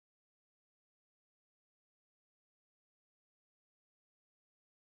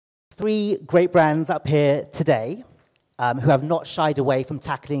Three great brands up here today who have not shied away from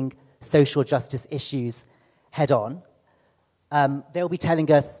tackling social justice issues head on. They'll be telling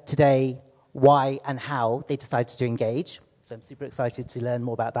us today why and how they decided to engage. So I'm super excited to learn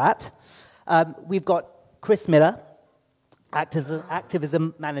more about that. We've got Chris Miller,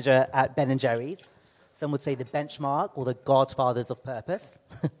 activism manager at Ben & Jerry's. Some would say the benchmark or the godfathers of purpose.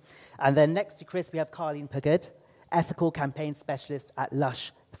 And then next to Chris, we have Carleen Pickard, ethical campaign specialist at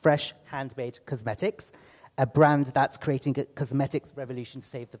Lush Fresh Handmade Cosmetics, a brand that's creating a cosmetics revolution to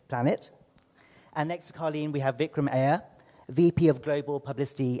save the planet. And next to Carleen, we have Vikrum Aiyer, VP of Global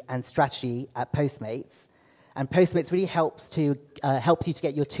Publicity and Strategy at Postmates. And Postmates really helps you to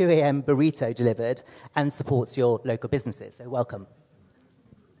get your 2 a.m. burrito delivered and supports your local businesses. So welcome.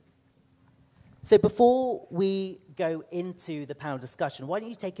 So before we go into the panel discussion, why don't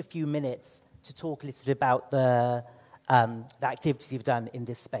you take a few minutes to talk a little bit about the activities you've done in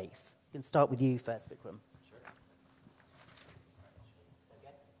this space. We can start with you first, Vikrum. Sure.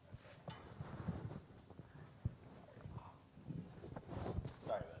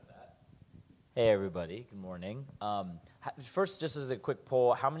 Sorry about that. Hey, everybody. Good morning. First, just as a quick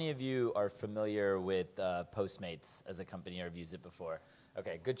poll, how many of you are familiar with Postmates as a company or have used it before?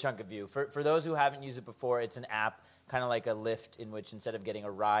 Okay, good chunk of you. For those who haven't used it before, it's an app, kind of like a Lyft, in which instead of getting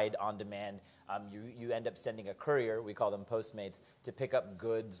a ride on demand, you end up sending a courier, we call them Postmates, to pick up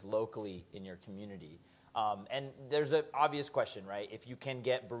goods locally in your community. And there's an obvious question, right? If you can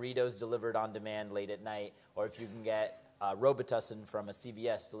get burritos delivered on demand late at night, or if you can get Robitussin from a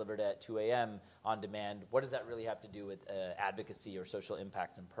CVS delivered at 2 a.m. on demand, what does that really have to do with advocacy or social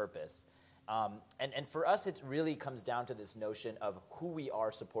impact and purpose? And for us, it really comes down to this notion of who we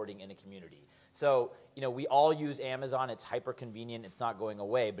are supporting in a community. So, you know, we all use Amazon. It's hyper convenient. It's not going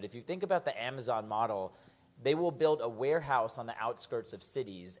away. But if you think about the Amazon model, they will build a warehouse on the outskirts of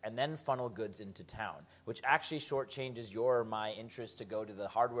cities and then funnel goods into town, which actually shortchanges your or my interest to go to the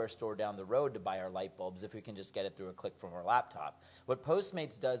hardware store down the road to buy our light bulbs if we can just get it through a click from our laptop. What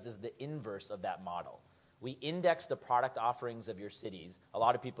Postmates does is the inverse of that model. We index the product offerings of your cities. A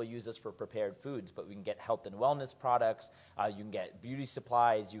lot of people use this for prepared foods, but we can get health and wellness products, you can get beauty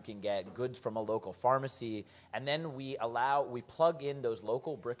supplies, you can get goods from a local pharmacy, and then we plug in those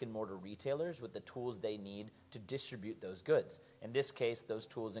local brick and mortar retailers with the tools they need to distribute those goods. In this case, those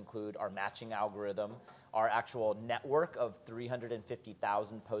tools include our matching algorithm, our actual network of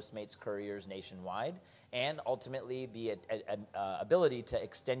 350,000 Postmates couriers nationwide, and ultimately the ability to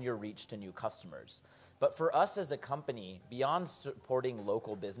extend your reach to new customers. But for us as a company, beyond supporting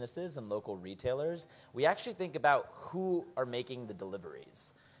local businesses and local retailers, we actually think about who are making the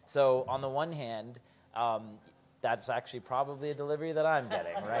deliveries. So on the one hand, that's actually probably a delivery that I'm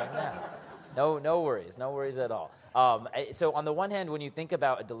getting right now. No worries at all. So on the one hand, when you think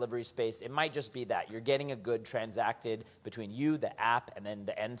about a delivery space, it might just be that. You're getting a good transacted between you, the app, and then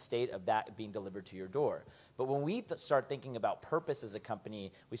the end state of that being delivered to your door. But when we start thinking about purpose as a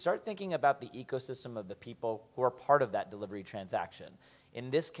company, we start thinking about the ecosystem of the people who are part of that delivery transaction.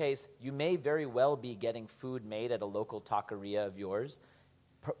 In this case, you may very well be getting food made at a local taqueria of yours,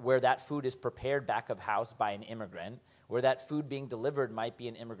 where that food is prepared back of house by an immigrant, where that food being delivered might be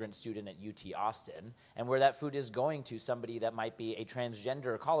an immigrant student at UT Austin, and where that food is going to somebody that might be a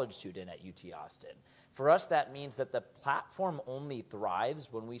transgender college student at UT Austin. For us, that means that the platform only thrives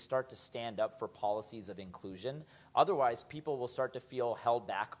when we start to stand up for policies of inclusion. Otherwise, people will start to feel held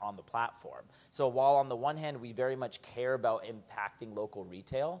back on the platform. So while on the one hand, we very much care about impacting local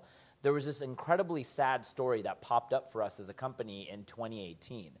retail, there was this incredibly sad story that popped up for us as a company in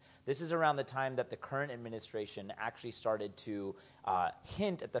 2018. This is around the time that the current administration actually started to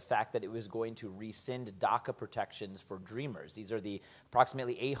hint at the fact that it was going to rescind DACA protections for dreamers. These are the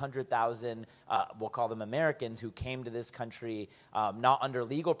approximately 800,000, we'll call them Americans, who came to this country not under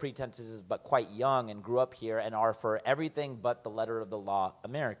legal pretenses, but quite young and grew up here and are for everything but the letter of the law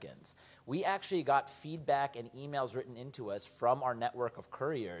Americans. We actually got feedback and emails written into us from our network of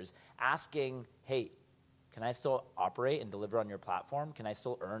couriers asking, hey, can I still operate and deliver on your platform? Can I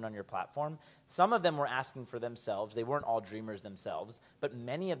still earn on your platform? Some of them were asking for themselves. They weren't all dreamers themselves, but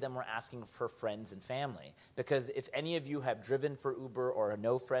many of them were asking for friends and family. Because if any of you have driven for Uber or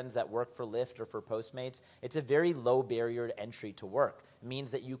know friends that work for Lyft or for Postmates, it's a very low barrier to entry to work. It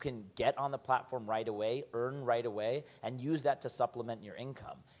means that you can get on the platform right away, earn right away, and use that to supplement your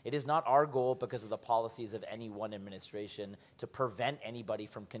income. It is not our goal, because of the policies of any one administration, to prevent anybody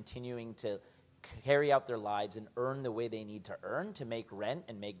from continuing to carry out their lives and earn the way they need to earn to make rent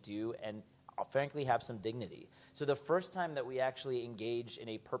and make do and frankly have some dignity. So the first time that we actually engaged in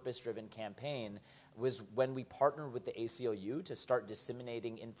a purpose-driven campaign was when we partnered with the ACLU to start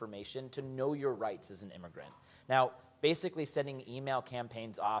disseminating information to know your rights as an immigrant. Now, basically sending email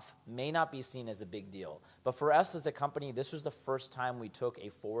campaigns off may not be seen as a big deal. But for us as a company, this was the first time we took a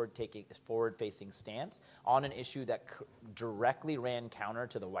forward-facing stance on an issue that directly ran counter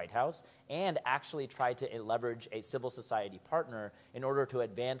to the White House and actually tried to leverage a civil society partner in order to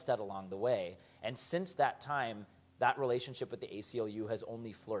advance that along the way. And since that time, that relationship with the ACLU has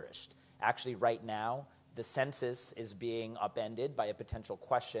only flourished. Actually, right now, the census is being upended by a potential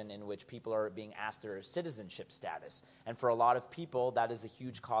question in which people are being asked their citizenship status. And for a lot of people, that is a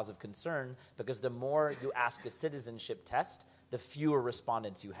huge cause of concern because the more you ask a citizenship test, the fewer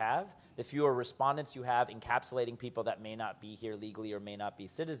respondents you have. The fewer respondents you have encapsulating people that may not be here legally or may not be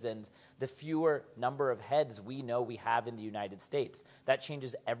citizens, the fewer number of heads we know we have in the United States. That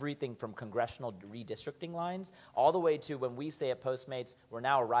changes everything from congressional redistricting lines all the way to when we say at Postmates, we're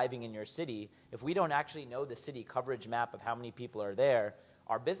now arriving in your city. If we don't actually know the city coverage map of how many people are there,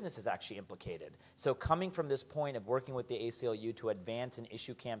 our business is actually implicated. So coming from this point of working with the ACLU to advance an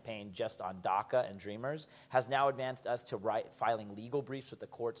issue campaign just on DACA and Dreamers has now advanced us to filing legal briefs with the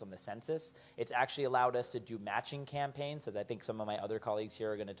courts on the census. It's actually allowed us to do matching campaigns that I think some of my other colleagues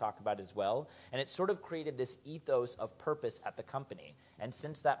here are going to talk about as well. And it sort of created this ethos of purpose at the company. And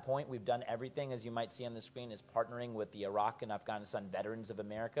since that point, we've done everything, as you might see on the screen, is partnering with the Iraq and Afghanistan Veterans of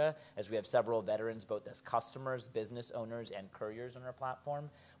America, as we have several veterans both as customers, business owners, and couriers on our platform.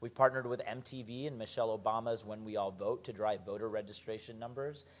 We've partnered with MTV and Michelle Obama's When We All Vote to drive voter registration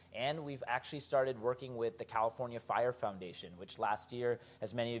numbers. And we've actually started working with the California Fire Foundation, which last year,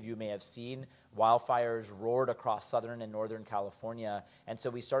 as many of you may have seen, wildfires roared across Southern and Northern California. And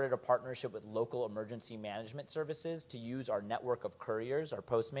so we started a partnership with local emergency management services to use our network of couriers, our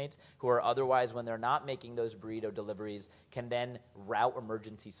Postmates, who are otherwise, when they're not making those burrito deliveries, can then route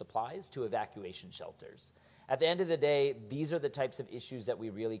emergency supplies to evacuation shelters. At the end of the day, these are the types of issues that we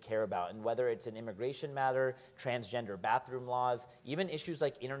really care about. And whether it's an immigration matter, transgender bathroom laws, even issues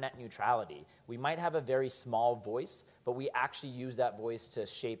like internet neutrality, we might have a very small voice, but we actually use that voice to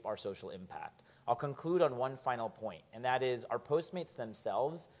shape our social impact. I'll conclude on one final point, and that is our Postmates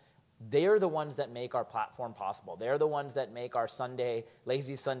themselves. They're the ones that make our platform possible. They're the ones that make our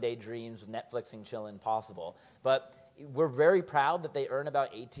lazy Sunday dreams with Netflix and chilling possible. But we're very proud that they earn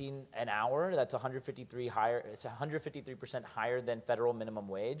about $18 an hour. That's 153% higher than federal minimum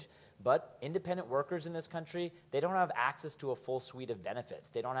wage. But independent workers in this country, they don't have access to a full suite of benefits.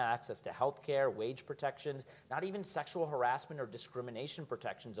 They don't have access to health care, wage protections, not even sexual harassment or discrimination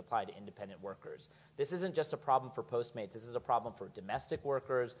protections apply to independent workers. This isn't just a problem for Postmates. This is a problem for domestic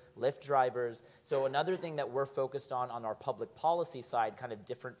workers, Lyft drivers. So another thing that we're focused on our public policy side, kind of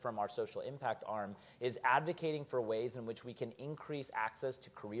different from our social impact arm, is advocating for ways in which we can increase access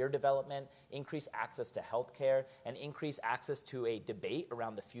to career development, increase access to health care, and increase access to a debate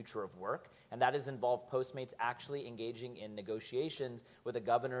around the future of work. And that has involved Postmates actually engaging in negotiations with the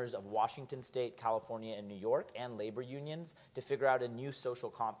governors of Washington State, California, and New York, and labor unions to figure out a new social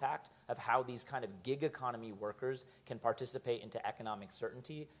compact of how these kind of gig economy workers can participate into economic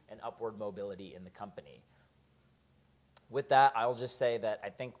certainty and upward mobility in the company. With that, I'll just say that I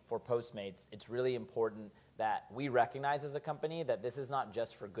think for Postmates, it's really important that we recognize as a company that this is not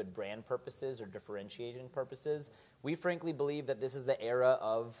just for good brand purposes or differentiating purposes. We frankly believe that this is the era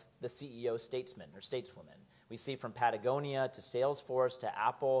of the CEO statesman or stateswoman. We see from Patagonia to Salesforce to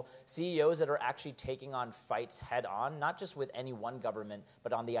Apple, CEOs that are actually taking on fights head on, not just with any one government,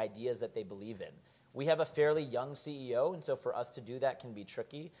 but on the ideas that they believe in. We have a fairly young CEO, and so for us to do that can be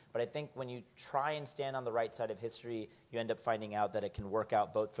tricky. But I think when you try and stand on the right side of history, you end up finding out that it can work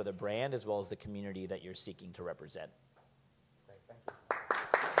out both for the brand as well as the community that you're seeking to represent. Great, thank you.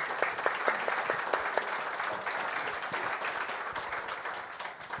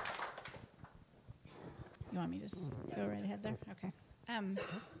 You want me to just go right ahead there? Okay.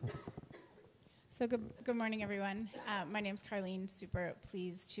 So good morning, everyone. My name's Carleen. Super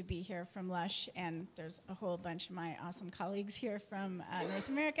pleased to be here from Lush, and there's a whole bunch of my awesome colleagues here from North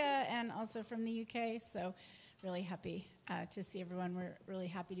America and also from the UK. So really happy to see everyone. We're really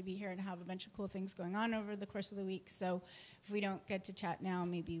happy to be here and have a bunch of cool things going on over the course of the week. So if we don't get to chat now,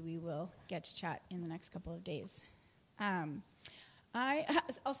 maybe we will get to chat in the next couple of days. I'll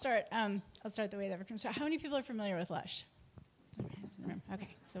start the way that Vikrum started. How many people are familiar with Lush?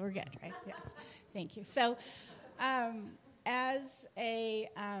 Okay, so we're good, right? Yes, thank you. So, as a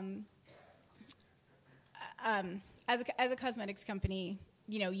cosmetics company,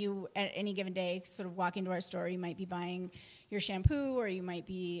 you at any given day sort of walk into our store, you might be buying your shampoo, or you might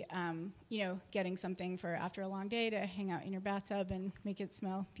be, getting something for after a long day to hang out in your bathtub and make it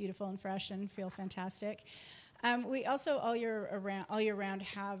smell beautiful and fresh and feel fantastic. We also all year round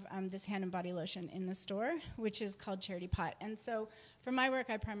have this hand and body lotion in the store, which is called Charity Pot. And so for my work,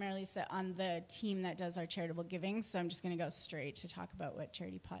 I primarily sit on the team that does our charitable giving, so I'm just going to go straight to talk about what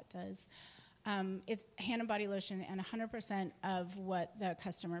Charity Pot does. It's hand and body lotion, and 100% of what the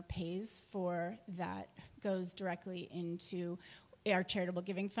customer pays for that goes directly into our charitable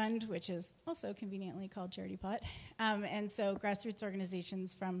giving fund, which is also conveniently called Charity Pot. And so grassroots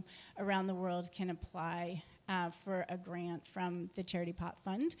organizations from around the world can apply for a grant from the Charity Pot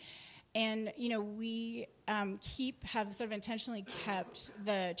Fund. And, we have sort of intentionally kept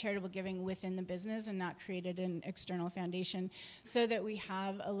the charitable giving within the business and not created an external foundation, so that we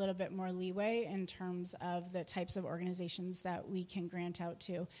have a little bit more leeway in terms of the types of organizations that we can grant out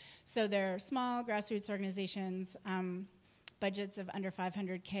to. So they're small grassroots organizations, budgets of under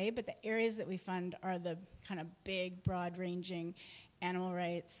 $500K, but the areas that we fund are the kind of big, broad-ranging animal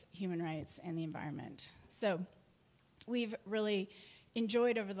rights, human rights, and the environment. So we've really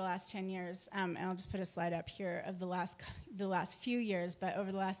enjoyed over the last 10 years, and I'll just put a slide up here of the last few years, but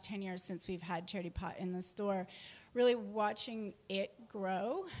over the last 10 years since we've had Charity Pot in the store, really watching it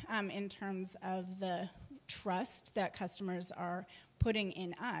grow in terms of the trust that customers are putting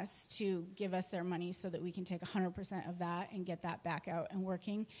in us to give us their money so that we can take 100% of that and get that back out and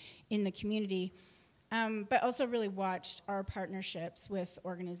working in the community. But also really watched our partnerships with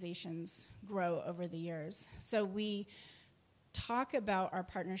organizations grow over the years. So we talk about our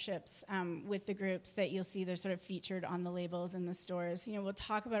partnerships with the groups that you'll see they're sort of featured on the labels in the stores. We'll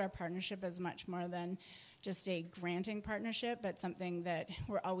talk about our partnership as much more than just a granting partnership, but something that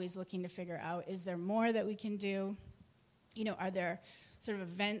we're always looking to figure out, is there more that we can do? Are there sort of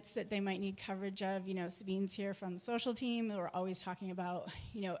events that they might need coverage of? Sabine's here from the social team. We're always talking about,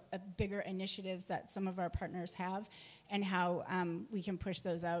 bigger initiatives that some of our partners have, and how we can push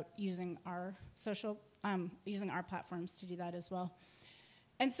those out using our using our platforms to do that as well.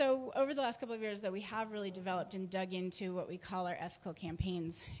 And so over the last couple of years, that we have really developed and dug into what we call our ethical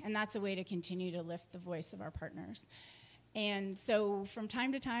campaigns, and that's a way to continue to lift the voice of our partners. And so from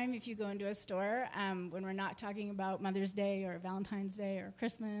time to time, if you go into a store, when we're not talking about Mother's Day or Valentine's Day or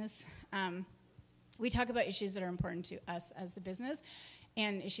Christmas, we talk about issues that are important to us as the business,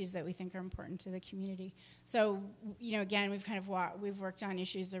 and issues that we think are important to the community. So, again, we've worked on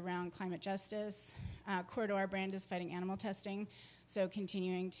issues around climate justice. Core to our brand is fighting animal testing, so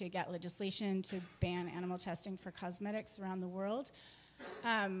continuing to get legislation to ban animal testing for cosmetics around the world.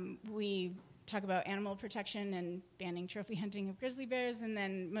 We talk about animal protection and banning trophy hunting of grizzly bears, and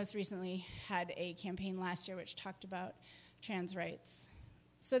then most recently had a campaign last year which talked about trans rights.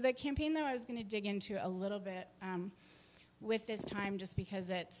 So the campaign, though, I was going to dig into a little bit with this time, just because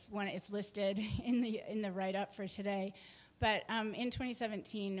it's listed in the write-up for today. But in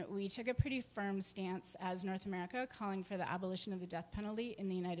 2017, we took a pretty firm stance as North America, calling for the abolition of the death penalty in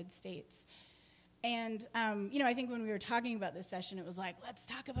the United States. And, I think when we were talking about this session, it was like, let's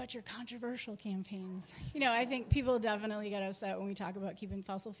talk about your controversial campaigns. I think people definitely get upset when we talk about keeping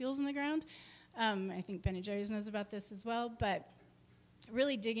fossil fuels in the ground. I think Ben & Jerry's knows about this as well. But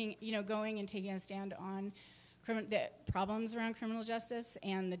really digging, going and taking a stand on the problems around criminal justice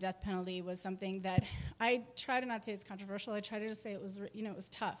and the death penalty was something that I try to not say it's controversial. I try to just say it was, it was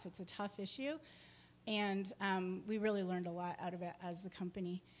tough. It's a tough issue. And we really learned a lot out of it as the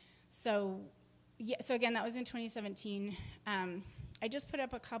company. So again, that was in 2017. I just put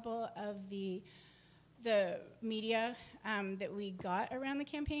up a couple of the media that we got around the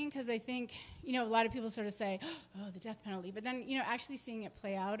campaign, because I think, a lot of people sort of say, oh, the death penalty. But then, actually seeing it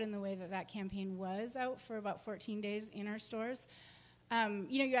play out in the way that campaign was out for about 14 days in our stores,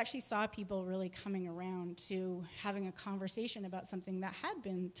 you actually saw people really coming around to having a conversation about something that had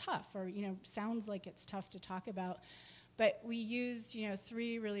been tough, or, sounds like it's tough to talk about. But we used,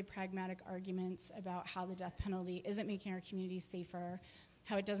 3 really pragmatic arguments about how the death penalty isn't making our communities safer,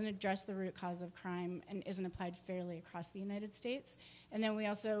 how it doesn't address the root cause of crime and isn't applied fairly across the United States. And then we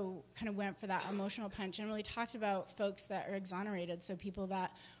also kind of went for that emotional punch and really talked about folks that are exonerated, so people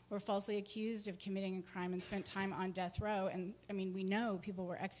that were falsely accused of committing a crime and spent time on death row. And, we know people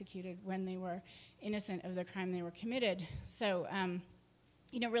were executed when they were innocent of the crime they were committed. So,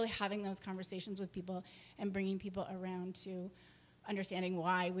 really having those conversations with people and bringing people around to understanding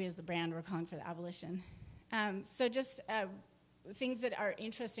why we as the brand were calling for the abolition. So just things that are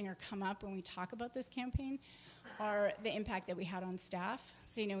interesting or come up when we talk about this campaign are the impact that we had on staff.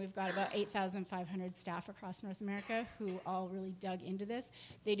 So, we've got about 8,500 staff across North America who all really dug into this.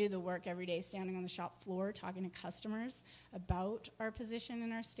 They do the work every day, standing on the shop floor, talking to customers about our position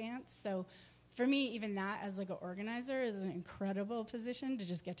and our stance. So for me, even that as like an organizer is an incredible position to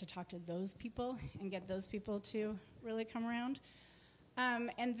just get to talk to those people and get those people to really come around.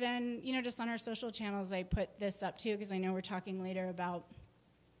 And then, just on our social channels, I put this up too, because I know we're talking later about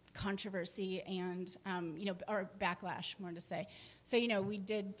controversy and, or backlash, more to say. So, we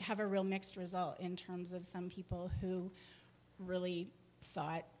did have a real mixed result in terms of some people who really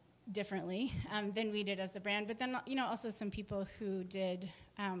thought differently than we did as the brand, but then, also some people who did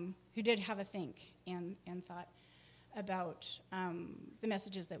have a think and thought about the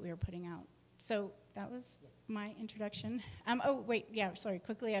messages that we were putting out. So that was my introduction.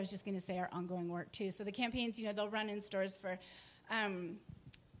 Quickly, I was just going to say our ongoing work too. So the campaigns, they'll run in stores for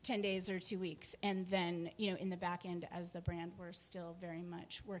 10 days or 2 weeks, and then, in the back end as the brand, we're still very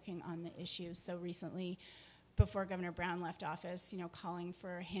much working on the issues. So recently, before Governor Brown left office, calling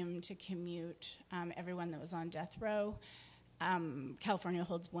for him to commute everyone that was on death row. California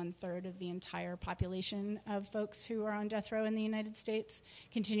holds 1/3 of the entire population of folks who are on death row in the United States,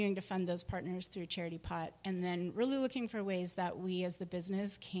 continuing to fund those partners through Charity Pot, and then really looking for ways that we as the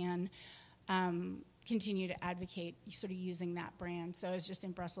business can continue to advocate, sort of using that brand. So I was just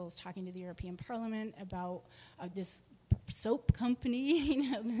in Brussels talking to the European Parliament about this soap company,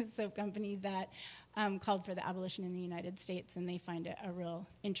 this soap company that called for the abolition in the United States, and they find it a real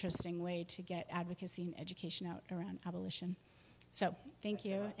interesting way to get advocacy and education out around abolition. So thank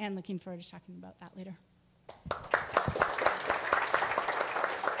you, and looking forward to talking about that later.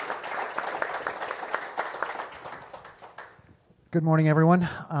 Good morning, everyone.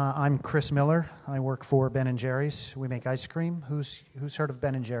 I'm Chris Miller. I work for Ben & Jerry's. We make ice cream. Who's heard of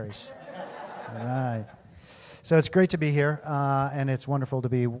Ben & Jerry's? All right. So it's great to be here, and it's wonderful to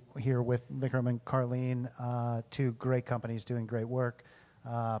be here with Vikrum and Carleen, two great companies doing great work.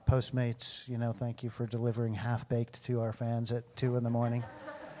 Postmates, thank you for delivering half-baked to our fans at 2 in the morning.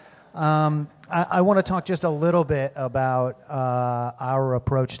 I want to talk just a little bit about our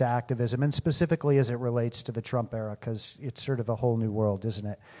approach to activism, and specifically as it relates to the Trump era, because it's sort of a whole new world, isn't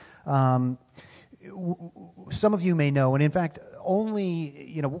it? Some of you may know, and in fact,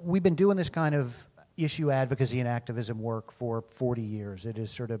 we've been doing this kind of issue advocacy and activism work for 40 years. It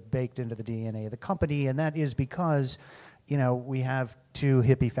is sort of baked into the DNA of the company, and that is because we have two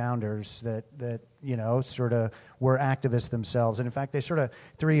hippie founders that sort of were activists themselves. And in fact, they sort of,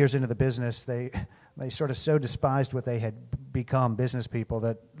 3 years into the business, they sort of so despised what they had become, business people,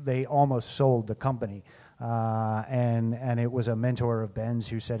 that they almost sold the company. And it was a mentor of Ben's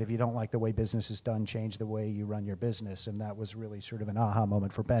who said, if you don't like the way business is done, change the way you run your business. And that was really sort of an aha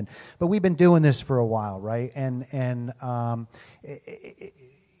moment for Ben. But we've been doing this for a while, right? And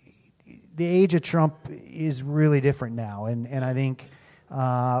the age of Trump is really different now, and I think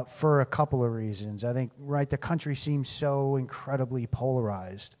for a couple of reasons. I think, right, the country seems so incredibly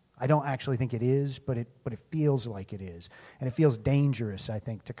polarized. I don't actually think it is, but it feels like it is, and it feels dangerous, I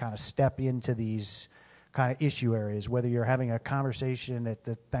think, to kind of step into these kind of issue areas, whether you're having a conversation at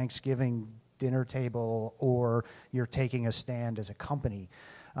the Thanksgiving dinner table or you're taking a stand as a company.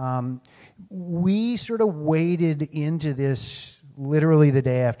 We sort of waded into this literally the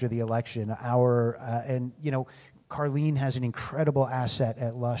day after the election. Carleen has an incredible asset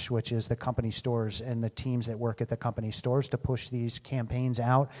at Lush, which is the company stores and the teams that work at the company stores to push these campaigns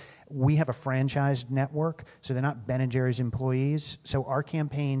out. We have a franchised network, so they're not Ben & Jerry's employees. So our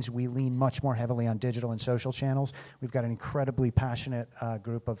campaigns, we lean much more heavily on digital and social channels. We've got an incredibly passionate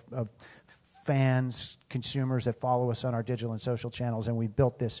group of fans, consumers that follow us on our digital and social channels, and we've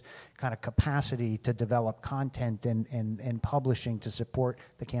built this kind of capacity to develop content and publishing to support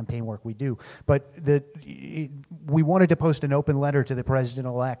the campaign work we do. But we wanted to post an open letter to the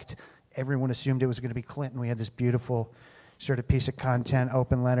president-elect. Everyone assumed it was going to be Clinton. We had this beautiful sort of piece of content,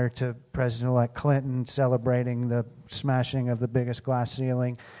 open letter to President-elect Clinton celebrating the smashing of the biggest glass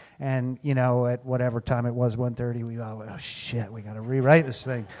ceiling. And, at whatever time it was, 1:30, we thought, oh, shit, we got to rewrite this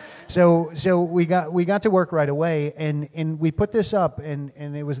thing. So we got to work right away, and we put this up, and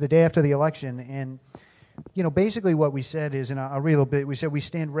it was the day after the election. And, basically what we said is, and I'll read a little bit, we said, we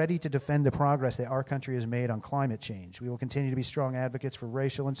stand ready to defend the progress that our country has made on climate change. We will continue to be strong advocates for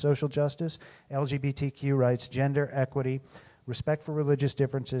racial and social justice, LGBTQ rights, gender equity, respect for religious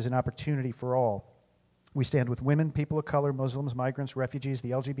differences, and opportunity for all. We stand with women, people of color, Muslims, migrants, refugees,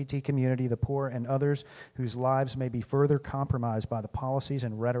 the LGBT community, the poor, and others whose lives may be further compromised by the policies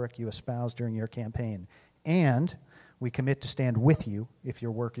and rhetoric you espouse during your campaign. And We commit to stand with you if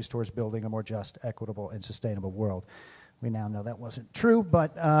your work is towards building a more just, equitable, and sustainable world. We now know that wasn't true,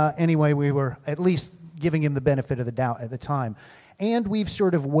 but anyway, we were at least giving him the benefit of the doubt at the time. And we've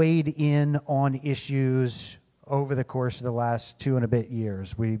sort of weighed in on issues over the course of the last 2 and a bit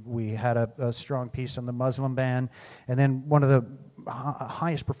years. We had a strong piece on the Muslim ban, and then one of the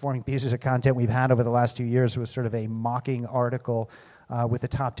highest performing pieces of content we've had over the last 2 years was sort of a mocking article with the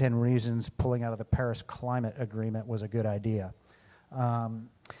top 10 reasons pulling out of the Paris Climate Agreement was a good idea.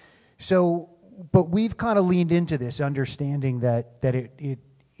 But we've kind of leaned into this, understanding that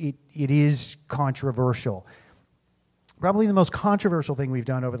it is controversial. Probably the most controversial thing we've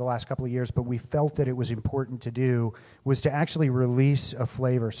done over the last couple of years, but we felt that it was important to do, was to actually release a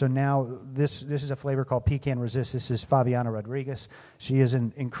flavor. So now this is a flavor called Pecan Resist. This is Fabiana Rodriguez. She is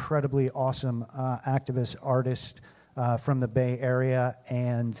an incredibly awesome activist, artist from the Bay Area,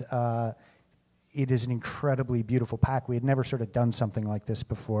 and it is an incredibly beautiful pack. We had never sort of done something like this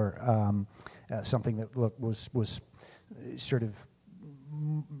before, something that was sort of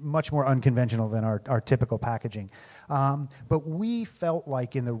much more unconventional than our typical packaging. But we felt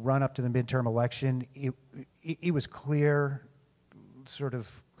like in the run-up to the midterm election, it was clear sort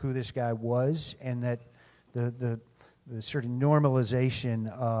of who this guy was, and that the sort of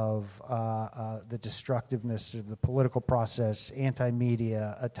normalization of the destructiveness of the political process,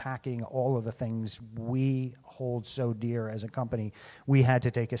 anti-media, attacking all of the things we hold so dear as a company, we had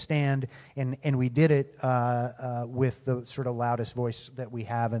to take a stand, and we did it with the sort of loudest voice that we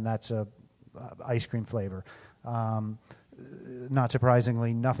have, and that's a ice cream flavor. Not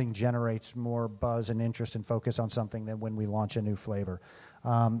surprisingly, nothing generates more buzz and interest and focus on something than when we launch a new flavor.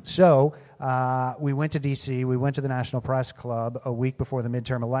 So we went to D.C., we went to the National Press Club a week before the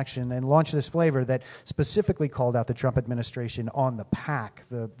midterm election and launched this flavor that specifically called out the Trump administration on the pack.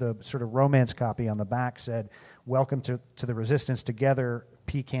 The sort of romance copy on the back said, "Welcome to the resistance. Together,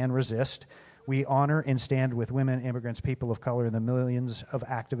 Pecan Resist. We honor and stand with women, immigrants, people of color, and the millions of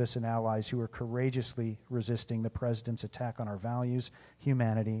activists and allies who are courageously resisting the president's attack on our values,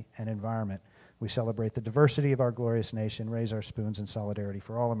 humanity, and environment. We celebrate the diversity of our glorious nation, raise our spoons in solidarity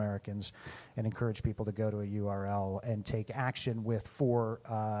for all Americans, and encourage people to go to a URL and take action with 4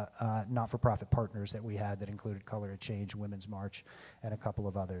 not-for-profit partners that we had that included Color to Change, Women's March, and a couple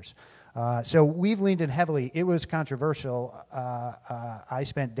of others. So we've leaned in heavily. It was controversial. I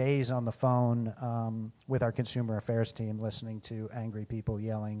spent days on the phone with our consumer affairs team listening to angry people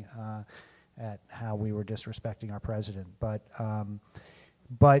yelling at how we were disrespecting our president. But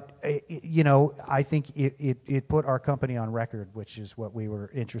you know, I think it put our company on record, which is what we were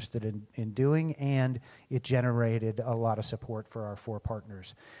interested in doing, and it generated a lot of support for our 4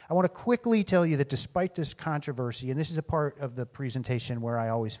 partners. I want to quickly tell you that despite this controversy, and this is a part of the presentation where I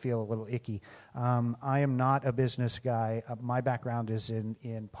always feel a little icky, I am not a business guy. My background is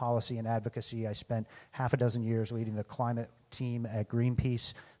in policy and advocacy. I spent half a dozen years leading the climate team at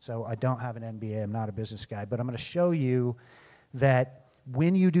Greenpeace, so I don't have an MBA. I'm not a business guy, but I'm going to show you that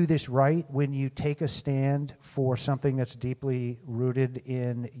when you do this right, when you take a stand for something that's deeply rooted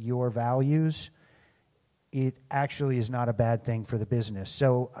in your values, it actually is not a bad thing for the business.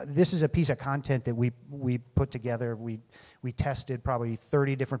 So this is a piece of content that we put together. We tested probably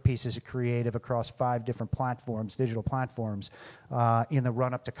 30 different pieces of creative across 5 different platforms, digital platforms, in the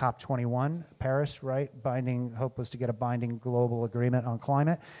run-up to COP21, Paris, right? Hope was to get a binding global agreement on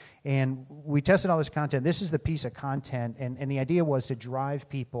climate. And we tested all this content. This is the piece of content, and the idea was to drive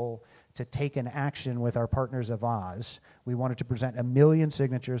people to take an action with our partners of Oz. We wanted to present 1 million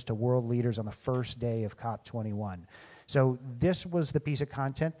signatures to world leaders on the first day of COP21. So this was the piece of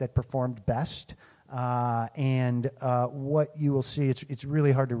content that performed best. And what you will see, it's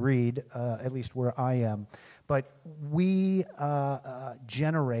really hard to read, at least where I am, but we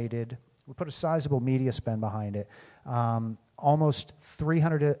put a sizable media spend behind it. Almost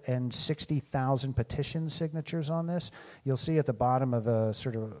 360,000 petition signatures on this. You'll see at the bottom of the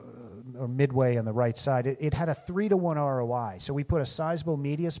sort of, or midway on the right side, it had a 3-to-1 ROI. So we put a sizable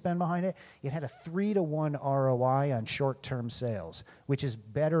media spend behind it. It had a 3-to-1 ROI on short-term sales, which is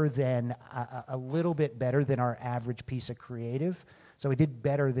better than, a little bit better than our average piece of creative. So we did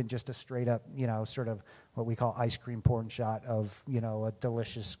better than just a straight up, sort of what we call ice cream porn shot of, a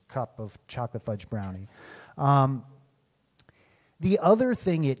delicious cup of chocolate fudge brownie. The other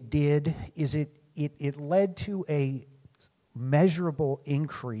thing it did is it led to a measurable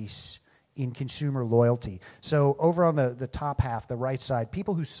increase in consumer loyalty. So over on the top half, the right side,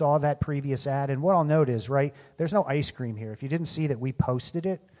 people who saw that previous ad, and what I'll note is, right, there's no ice cream here. If you didn't see that we posted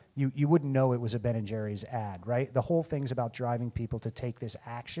it, you wouldn't know it was a Ben & Jerry's ad, right? The whole thing's about driving people to take this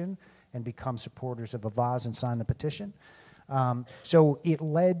action and become supporters of a vase and sign the petition. So it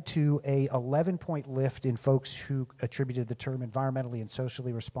led to a 11-point lift in folks who attributed the term environmentally and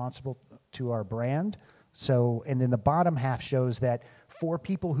socially responsible to our brand. So, and then the bottom half shows that for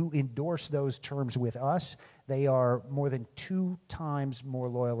people who endorse those terms with us, they are more than 2 times more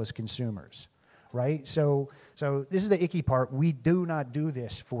loyal as consumers, right? So this is the icky part. We do not do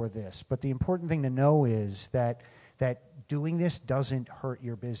this for this, but the important thing to know is that doing this doesn't hurt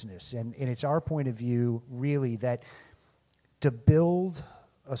your business. And it's our point of view, really, that to build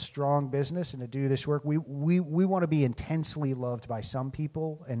a strong business and to do this work, we want to be intensely loved by some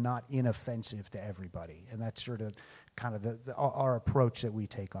people and not inoffensive to everybody. And that's sort of kind of our approach that we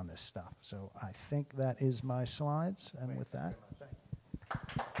take on this stuff. So I think that is my slides. And with that.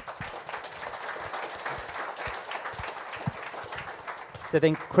 So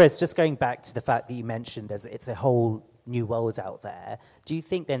then, Chris, just going back to the fact that you mentioned it's a whole new world out there, do you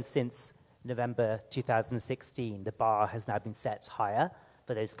think then since November 2016, the bar has now been set higher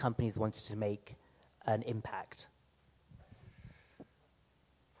for those companies wanting to make an impact?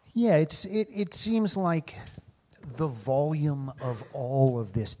 Yeah, it seems like the volume of all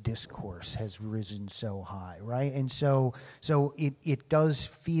of this discourse has risen so high, right? And so it does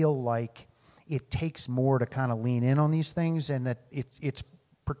feel like it takes more to kind of lean in on these things, and that it's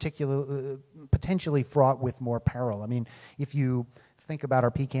potentially fraught with more peril. I mean, if you think about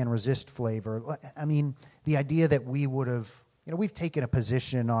our pecan resist flavor, I mean, the idea that we would have, we've taken a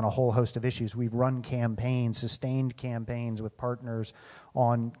position on a whole host of issues. We've run campaigns, sustained campaigns with partners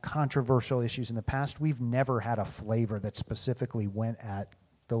on controversial issues in the past. We've never had a flavor that specifically went at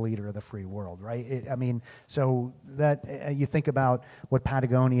the leader of the free world, right? So that you think about what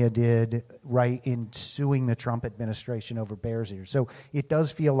Patagonia did, right, in suing the Trump administration over Bears Ears. So it does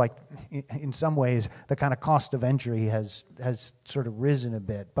feel like, in some ways, the kind of cost of entry has sort of risen a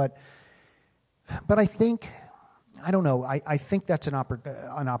bit. But I think, I don't know, I think that's an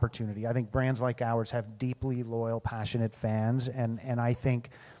opportunity. I think brands like ours have deeply loyal, passionate fans, and I think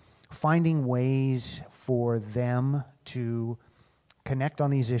finding ways for them to connect on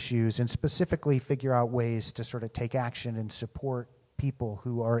these issues and specifically figure out ways to sort of take action and support people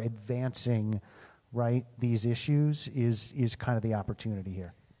who are advancing, right, these issues is kind of the opportunity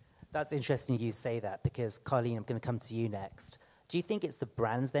here. That's interesting you say that, because Carleen, I'm going to come to you next. Do you think it's the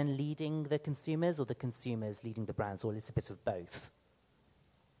brands then leading the consumers, or the consumers leading the brands, or it's a bit of both?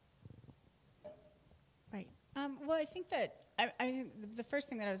 Right. Well, I think that I think the first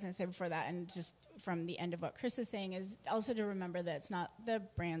thing that I was going to say before that, and just from the end of what Chris is saying, is also to remember that it's not the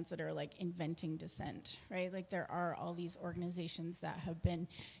brands that are like inventing dissent, right? Like there are all these organizations that have been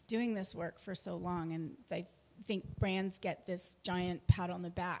doing this work for so long, and I think brands get this giant pat on the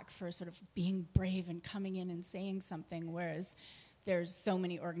back for sort of being brave and coming in and saying something, whereas there's so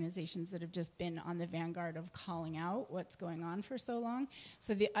many organizations that have just been on the vanguard of calling out what's going on for so long.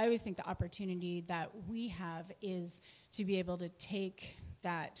 So I always think the opportunity that we have is to be able to take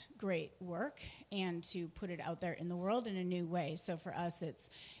that great work and to put it out there in the world in a new way. So for us, it's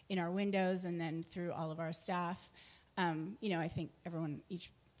in our windows and then through all of our staff. I think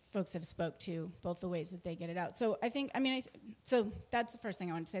folks have spoke to both the ways that they get it out. So so that's the first thing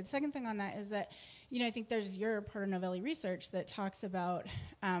I want to say. The second thing on that is that, I think there's your part of Novelli research that talks about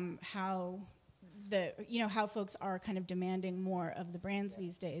how folks are kind of demanding more of the brands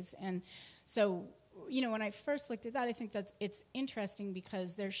these days. And so, when I first looked at that, I think it's interesting,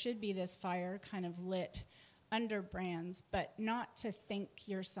 because there should be this fire kind of lit under brands, but not to think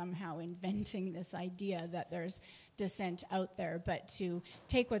you're somehow inventing this idea that there's dissent out there, but to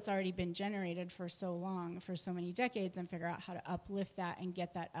take what's already been generated for so long, for so many decades, and figure out how to uplift that and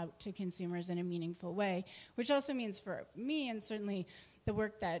get that out to consumers in a meaningful way, which also means for me, and certainly the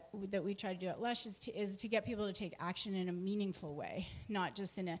work that we try to do at Lush, is to get people to take action in a meaningful way, not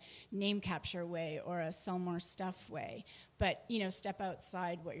just in a name capture way or a sell more stuff way, but step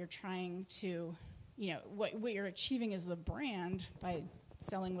outside what you're trying to, what you're achieving as the brand by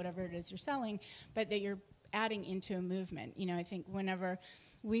selling whatever it is you're selling, but that you're adding into a movement. I think whenever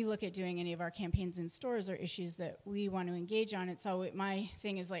we look at doing any of our campaigns in stores or issues that we want to engage on, it's always, my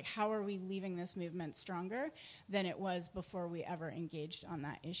thing is like, how are we leaving this movement stronger than it was before we ever engaged on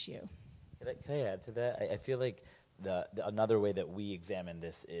that issue? Can I add to that? I feel like another way that we examine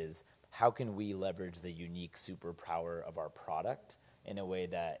this is, how can we leverage the unique superpower of our product in a way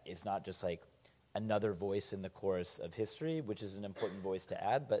that is not just like another voice in the chorus of history, which is an important voice to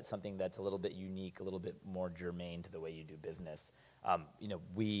add, but something that's a little bit unique, a little bit more germane to the way you do business.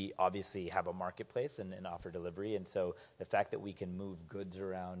 We obviously have a marketplace and offer delivery, and so the fact that we can move goods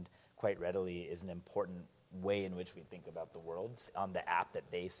around quite readily is an important way in which we think about the world on the app that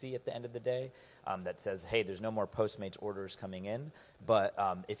they see at the end of the day, that says, hey, there's no more Postmates orders coming in, but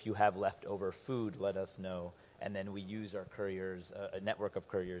if you have leftover food, let us know. And then we use our couriers, a network of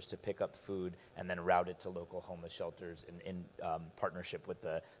couriers, to pick up food and then route it to local homeless shelters in partnership with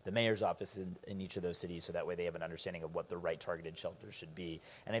the mayor's office in each of those cities, so that way they have an understanding of what the right targeted shelters should be.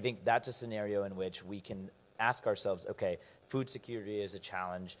 And I think that's a scenario in which we can ask ourselves, okay, food security is a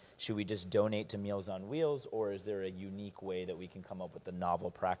challenge. Should we just donate to Meals on Wheels, or is there a unique way that we can come up with a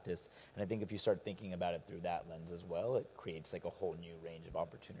novel practice? And I think if you start thinking about it through that lens as well, it creates like a whole new range of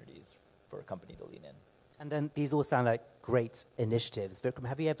opportunities for a company to lean in. And then these all sound like great initiatives. Vikram,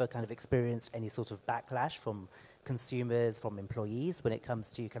 have you ever kind of experienced any sort of backlash from consumers, from employees, when it comes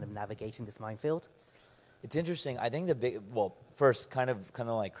to kind of navigating this minefield? It's interesting. I think first, kind of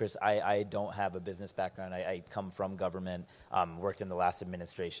like Chris, I don't have a business background. I come from government, worked in the last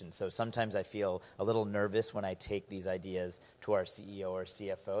administration. So sometimes I feel a little nervous when I take these ideas to our CEO or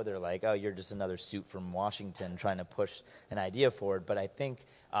CFO. They're like, oh, you're just another suit from Washington trying to push an idea forward. But I think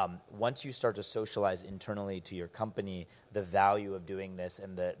once you start to socialize internally to your company the value of doing this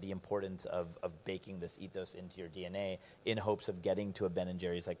and the importance of baking this ethos into your DNA in hopes of getting to a Ben &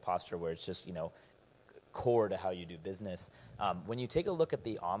 Jerry's like posture where it's just, core to how you do business. When you take a look at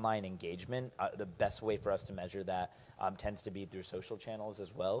the online engagement, the best way for us to measure that tends to be through social channels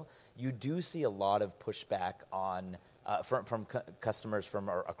as well. You do see a lot of pushback on from customers from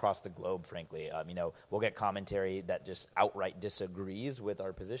across the globe, frankly. We'll get commentary that just outright disagrees with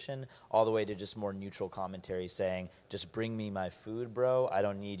our position, all the way to just more neutral commentary saying, just bring me my food, bro. I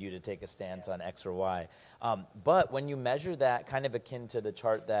don't need you to take a stance on X or Y. But when you measure that, kind of akin to the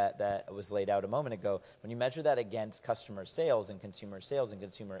chart that was laid out a moment ago, when you measure that against customer sales and consumer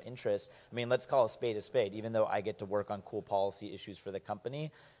interest, let's call a spade, even though I get to work on cool policy issues for the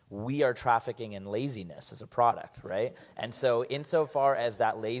company, we are trafficking in laziness as a product, right? And so insofar as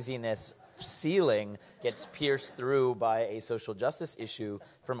that laziness ceiling gets pierced through by a social justice issue,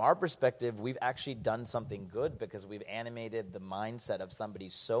 from our perspective, we've actually done something good because we've animated the mindset of somebody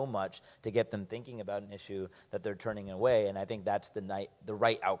so much to get them thinking about an issue that they're turning away. And I think that's the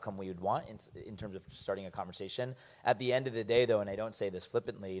right outcome we would want in terms of starting a conversation. At the end of the day, though, and I don't say this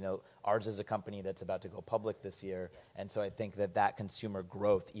flippantly, ours is a company that's about to go public this year. And so I think that consumer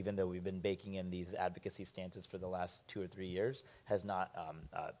growth, even though we've been baking in these advocacy stances for the last 2 or 3 years, has not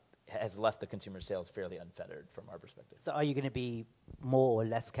has left the consumer sales fairly unfettered from our perspective. So are you going to be more or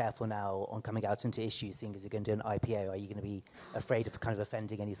less careful now on coming out into issues, seeing as you're going to do an IPO? Are you going to be afraid of kind of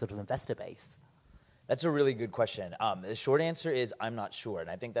offending any sort of investor base? That's a really good question. The short answer is I'm not sure, and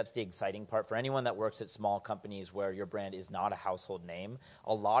I think that's the exciting part. For anyone that works at small companies where your brand is not a household name,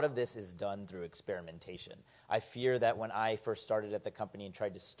 a lot of this is done through experimentation. I fear that when I first started at the company and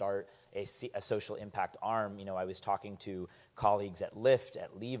tried to start a social impact arm, I was talking to colleagues at Lyft,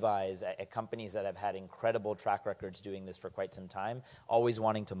 at Levi's, at companies that have had incredible track records doing this for quite some time, always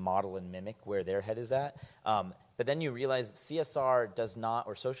wanting to model and mimic where their head is at. But then you realize CSR does not,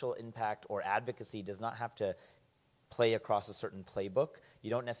 or social impact or advocacy does not have to play across a certain playbook.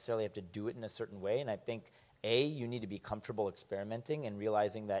 You don't necessarily have to do it in a certain way. And I think, A, you need to be comfortable experimenting and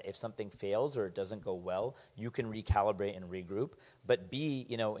realizing that if something fails or it doesn't go well, you can recalibrate and regroup. But B,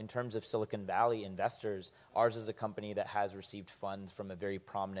 in terms of Silicon Valley investors, ours is a company that has received funds from a very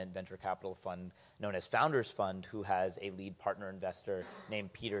prominent venture capital fund known as Founders Fund, who has a lead partner investor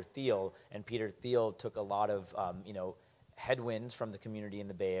named Peter Thiel. And Peter Thiel took a lot of, headwinds from the community in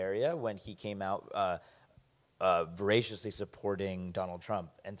the Bay Area when he came out voraciously supporting Donald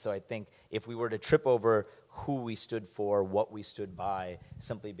Trump. And so I think if we were to trip over who we stood for, what we stood by,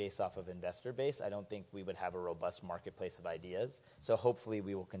 simply based off of investor base, I don't think we would have a robust marketplace of ideas. So hopefully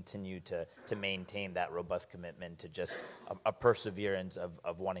we will continue to maintain that robust commitment to just a perseverance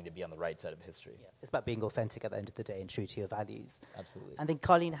of wanting to be on the right side of history. Yeah. It's about being authentic at the end of the day and true to your values. Absolutely. And then,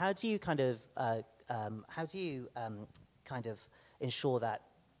 Carleen, how do you kind of ensure that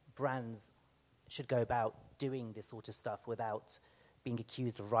brands should go about doing this sort of stuff without being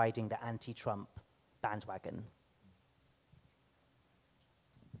accused of riding the anti-Trump bandwagon?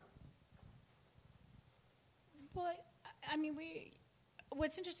 Well,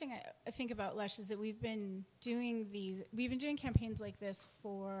 what's interesting, I think, about Lush is that we've been doing campaigns like this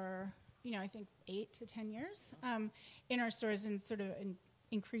for, I think 8 to 10 years in our stores and sort of in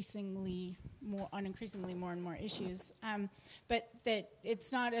increasingly more and more issues, but that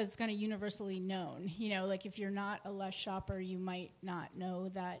it's not as kind of universally known. Like if you're not a Lush shopper, you might not know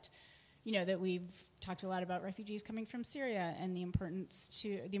that, that we've talked a lot about refugees coming from Syria and the importance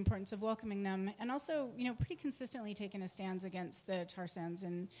of welcoming them, and also, pretty consistently taken a stance against the tar sands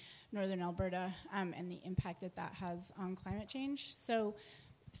in northern Alberta and the impact that has on climate change. So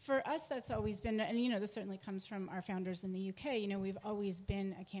for us, that's always been, and this certainly comes from our founders in the UK, we've always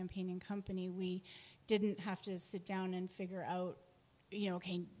been a campaigning company. We didn't have to sit down and figure out,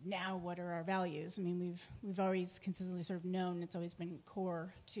 okay, now what are our values? I mean, we've always consistently sort of known, it's always been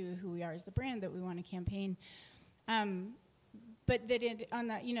core to who we are as the brand that we want to campaign. But that on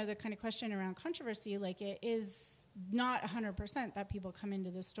that, the kind of question around controversy, like it is not 100% that people come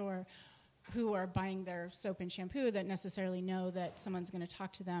into the store who are buying their soap and shampoo that necessarily know that someone's going to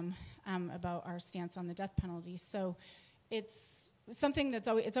talk to them about our stance on the death penalty. So it's something that's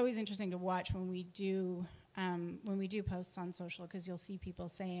always interesting to watch when we do posts on social, because you'll see people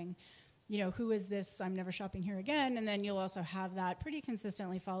saying, who is this? I'm never shopping here again. And then you'll also have that pretty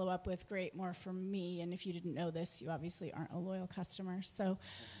consistently follow up with, great, more from me. And if you didn't know this, you obviously aren't a loyal customer. So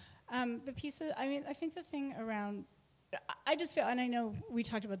I think the thing around, I just feel, and I know we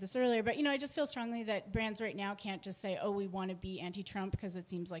talked about this earlier, but I just feel strongly that brands right now can't just say, oh, we want to be anti-Trump because it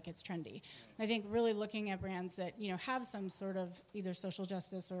seems like it's trendy. I think really looking at brands that have some sort of either social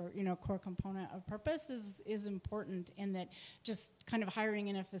justice or core component of purpose is important, in that just kind of hiring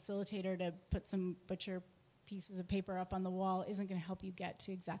in a facilitator to put some butcher pieces of paper up on the wall isn't going to help you get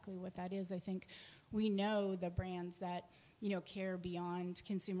to exactly what that is. I think we know the brands that care beyond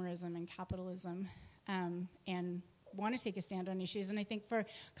consumerism and capitalism and want to take a stand on issues. And I think for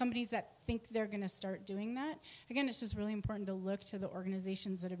companies that think they're going to start doing that, again, it's just really important to look to the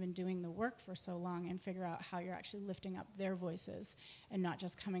organizations that have been doing the work for so long and figure out how you're actually lifting up their voices and not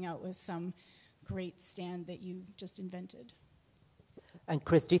just coming out with some great stand that you just invented. And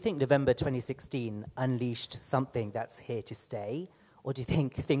Chris, do you think November 2016 unleashed something that's here to stay? Or do you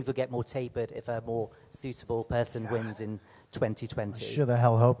think things will get more tapered if a more suitable person wins in 2020? I sure the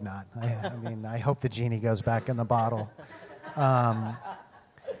hell hope not. I mean, I hope the genie goes back in the bottle. And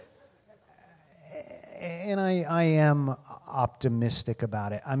I am optimistic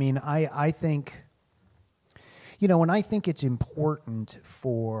about it. I mean, I think, when I think it's important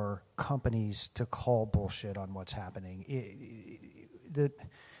for companies to call bullshit on what's happening, the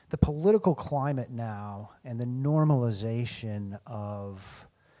political climate now and the normalization of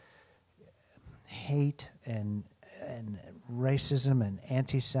hate and racism and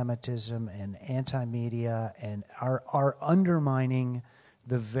anti-Semitism and anti-media and are undermining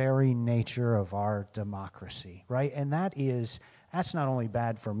the very nature of our democracy, right? And that's not only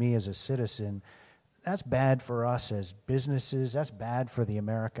bad for me as a citizen, that's bad for us as businesses, that's bad for the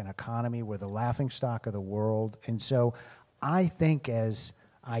American economy. We're the laughingstock of the world. And so I think as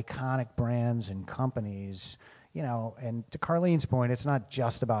iconic brands and companies, and to Carleen's point, it's not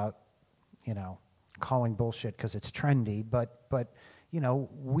just about, calling bullshit because it's trendy, but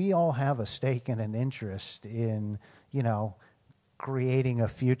we all have a stake and an interest in, creating a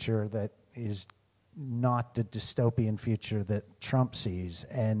future that is not the dystopian future that Trump sees.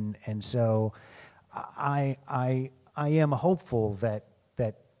 And so I am hopeful that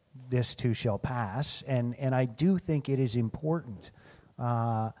this too shall pass, and I do think it is important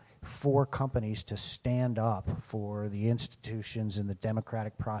for companies to stand up for the institutions and the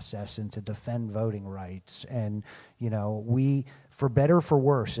democratic process and to defend voting rights. And, we, for better or for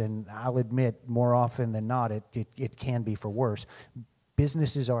worse, and I'll admit more often than not, it can be for worse,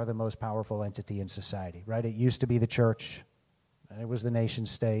 businesses are the most powerful entity in society, right? It used to be the church, and it was the nation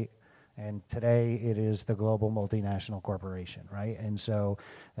state, and today it is the global multinational corporation, right? And so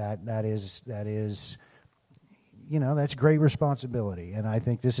that is that's great responsibility, and I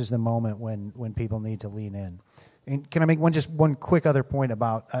think this is the moment when people need to lean in. And can I make one quick other point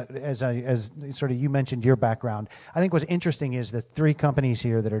about as sort of you mentioned your background? I think what's interesting is the three companies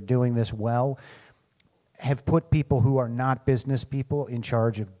here that are doing this well have put people who are not business people in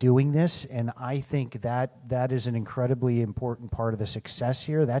charge of doing this, and I think that is an incredibly important part of the success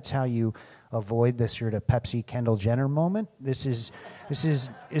here. That's how you avoid this sort of Pepsi Kendall Jenner moment. This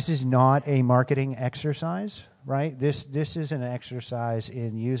is not a marketing exercise, right? This is an exercise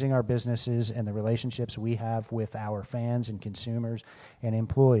in using our businesses and the relationships we have with our fans and consumers and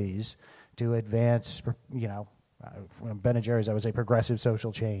employees to advance, from Ben & Jerry's, I would say progressive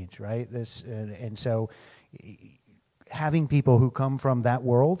social change, right? And so having people who come from that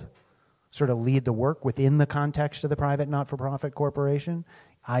world sort of lead the work within the context of the private not-for-profit corporation,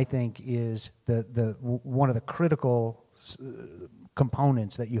 I think is the one of the critical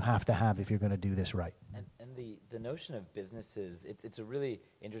components that you have to have if you're going to do this right. And the notion of businesses, it's a really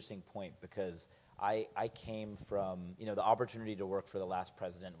interesting point because I came from, the opportunity to work for the last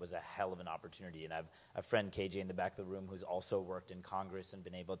president was a hell of an opportunity. And I have a friend, KJ, in the back of the room who's also worked in Congress and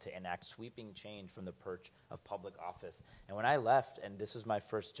been able to enact sweeping change from the perch of public office. And when I left, and this was my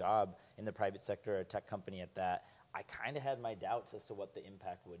first job in the private sector, a tech company at that, I kind of had my doubts as to what the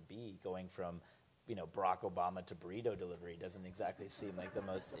impact would be going from Barack Obama to burrito delivery doesn't exactly seem like the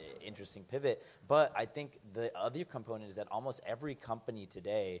most interesting pivot. But I think the other component is that almost every company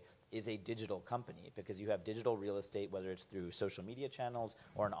today is a digital company because you have digital real estate, whether it's through social media channels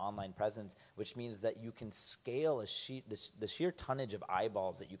or an online presence, which means that you can scale the sheer tonnage of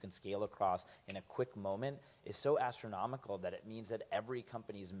eyeballs that you can scale across in a quick moment is so astronomical that it means that every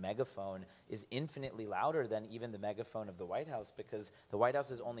company's megaphone is infinitely louder than even the megaphone of the White House because the White House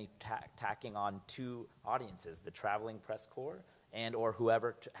is only tacking on two audiences, the traveling press corps and or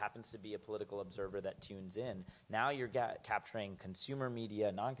whoever happens to be a political observer that tunes in. Now you're capturing consumer media,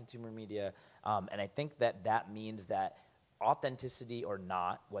 non-consumer media, and I think that means that authenticity or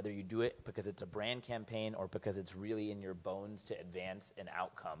not, whether you do it because it's a brand campaign or because it's really in your bones to advance an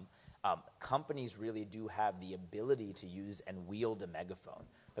outcome, companies really do have the ability to use and wield a megaphone.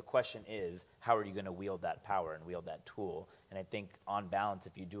 The question is, how are you going to wield that power and wield that tool? And I think on balance,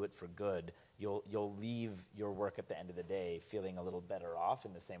 if you do it for good, you'll leave your work at the end of the day feeling a little better off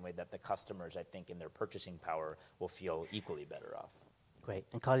in the same way that the customers, I think, in their purchasing power will feel equally better off. Great.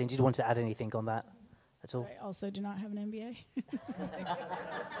 And Carleen, did you want to add anything on that at all? I also do not have an MBA.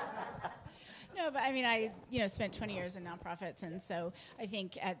 No, but I mean, I spent 20 years in nonprofits, and so I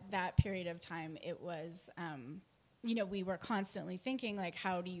think at that period of time, it was, we were constantly thinking like,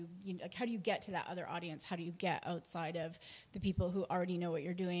 how do you get to that other audience? How do you get outside of the people who already know what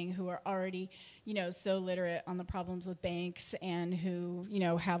you're doing, who are already, so literate on the problems with banks, and who,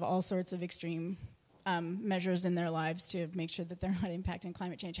 have all sorts of extreme measures in their lives to make sure that they're not impacting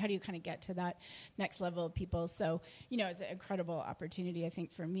climate change? How do you kind of get to that next level of people? So, it's an incredible opportunity, I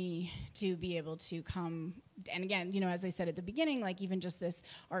think, for me to be able to come, and again, as I said at the beginning, like even just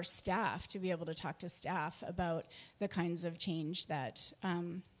our staff, to be able to talk to staff about the kinds of change that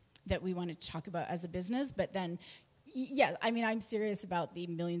that we wanted to talk about as a business, but then yeah, I mean, I'm serious about the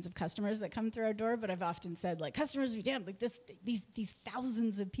millions of customers that come through our door, but I've often said, like, customers be damned, like these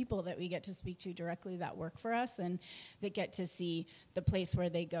thousands of people that we get to speak to directly that work for us and that get to see the place where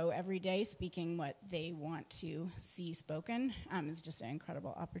they go every day speaking what they want to see spoken is just an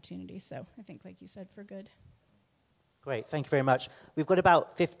incredible opportunity. So I think, like you said, for good. Great, thank you very much. We've got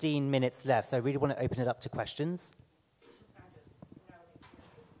about 15 minutes left, so I really want to open it up to questions.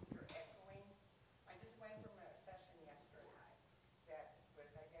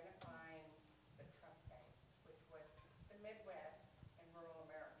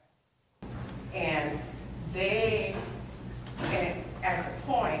 And as a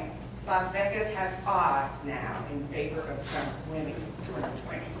point, Las Vegas has odds now in favor of Trump winning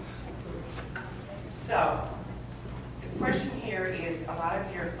 2020. So the question here is, a lot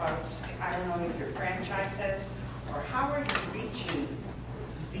of your folks, I don't know if you're franchises, or how are you reaching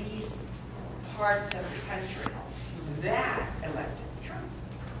these parts of the country that elected Trump?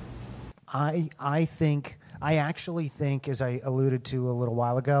 I actually think, as I alluded to a little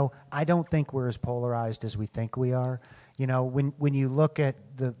while ago, I don't think we're as polarized as we think we are. When you look at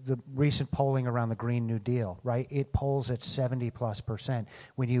the recent polling around the Green New Deal, right, it polls at 70+%.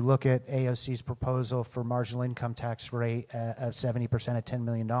 When you look at AOC's proposal for marginal income tax rate of 70% at $10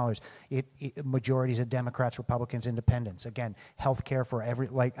 million, majorities of Democrats, Republicans, Independents. Again, health care for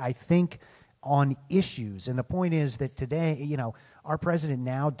I think on issues. And the point is that today, our president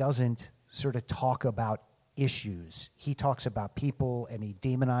now doesn't sort of talk about issues. He talks about people, and he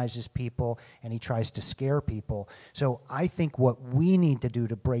demonizes people, and he tries to scare people. So I think what we need to do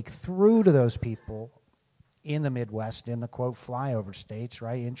to break through to those people in the Midwest, in the, quote, flyover states,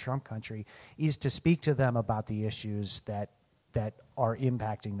 right, in Trump country, is to speak to them about the issues that are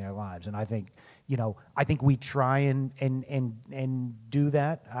impacting their lives. And I think, we try and do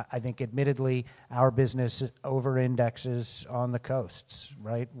that. I think, admittedly, our business over-indexes on the coasts,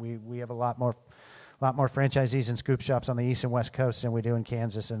 right? We have a lot more franchisees and scoop shops on the East and West Coast than we do in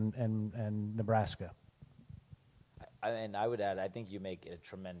Kansas and Nebraska. And I would add, I think you make a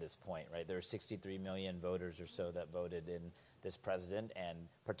tremendous point, right? There are 63 million voters or so that voted in this president, and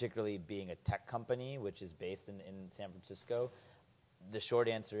particularly being a tech company, which is based in San Francisco, the short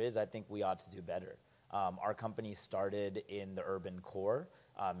answer is I think we ought to do better. Our company started in the urban core,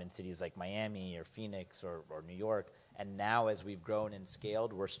 in cities like Miami or Phoenix or New York. And now as we've grown and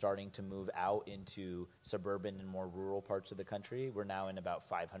scaled, we're starting to move out into suburban and more rural parts of the country. We're now in about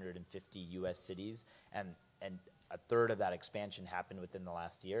 550 US cities, and a third of that expansion happened within the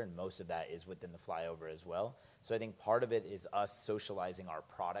last year, and most of that is within the flyover as well. So I think part of it is us socializing our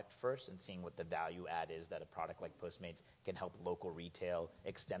product first and seeing what the value add is that a product like Postmates can help local retail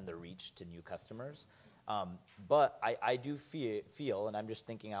extend the reach to new customers. But I do feel, and I'm just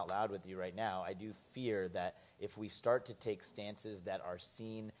thinking out loud with you right now, I do fear that if we start to take stances that are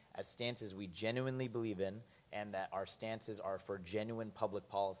seen as stances we genuinely believe in, and that our stances are for genuine public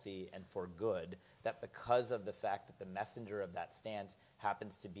policy and for good, that because of the fact that the messenger of that stance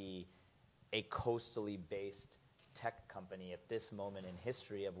happens to be a coastally based tech company at this moment in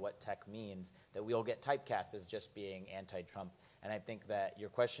history of what tech means, that we'll get typecast as just being anti-Trump. And I think that your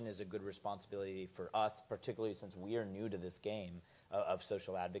question is a good responsibility for us, particularly since we are new to this game of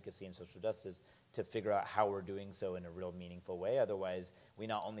social advocacy and social justice, to figure out how we're doing so in a real meaningful way. Otherwise, we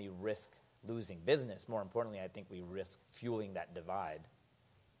not only risk losing business, more importantly, I think we risk fueling that divide.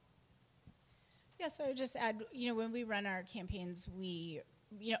 Yeah, so I would just add, when we run our campaigns, we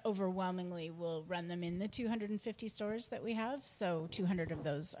overwhelmingly will run them in the 250 stores that we have. So 200 of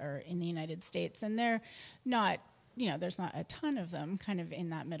those are in the United States, and they're not, there's not a ton of them kind of in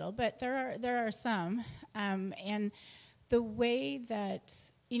that middle, but there are some. And the way that,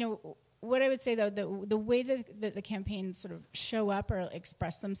 what I would say, though, the way that the campaigns sort of show up or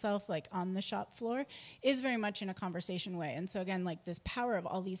express themselves, like on the shop floor, is very much in a conversation way. And so, again, like this power of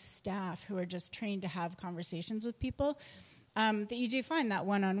all these staff who are just trained to have conversations with people, that you do find that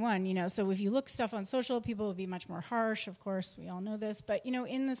one-on-one, So if you look stuff on social, people will be much more harsh, of course, we all know this. But,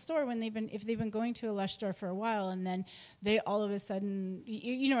 in the store, if they've been going to a Lush store for a while, and then they all of a sudden,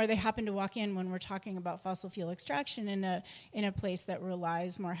 or they happen to walk in when we're talking about fossil fuel extraction in a place that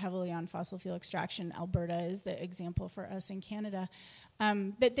relies more heavily on fossil fuel extraction. Alberta is the example for us in Canada.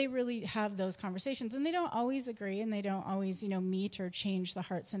 But they really have those conversations, and they don't always agree, and they don't always, meet or change the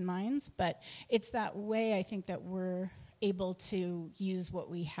hearts and minds. But it's that way, I think, that we're able to use what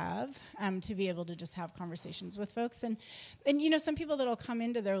we have to be able to just have conversations with folks. And some people that'll come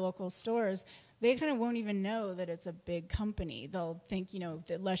into their local stores, they kind of won't even know that it's a big company. They'll think,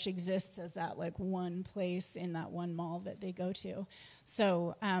 that Lush exists as that like one place in that one mall that they go to.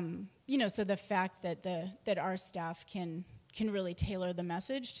 So, so the fact that our staff can really tailor the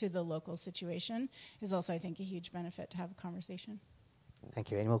message to the local situation is also, I think, a huge benefit to have a conversation. Thank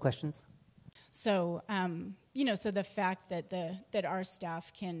you. Any more questions? So, so the fact that our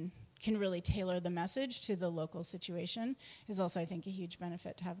staff can really tailor the message to the local situation is also, I think, a huge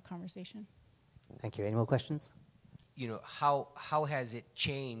benefit to have a conversation. Thank you. Any more questions? How has it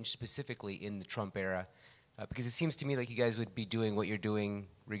changed specifically in the Trump era? Because it seems to me like you guys would be doing what you're doing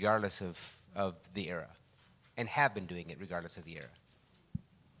regardless of the era, and have been doing it regardless of the era.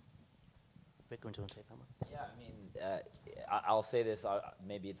 Vikrum, do you want to take that one? Yeah, I mean, I'll say this,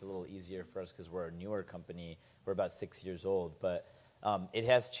 maybe it's a little easier for us because we're a newer company. We're about 6 years old, but it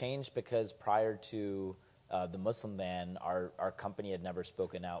has changed because prior to the Muslim ban, our company had never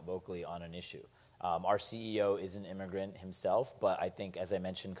spoken out vocally on an issue. Our CEO is an immigrant himself, but I think, as I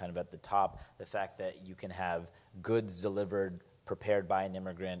mentioned kind of at the top, the fact that you can have goods delivered, prepared by an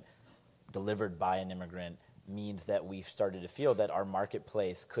immigrant, delivered by an immigrant, means that we've started to feel that our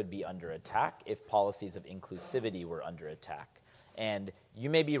marketplace could be under attack if policies of inclusivity were under attack. And you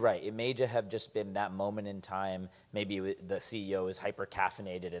may be right. It may have just been that moment in time. Maybe the CEO is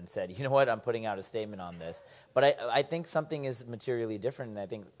hyper-caffeinated and said, you know what, I'm putting out a statement on this. But I think something is materially different, and I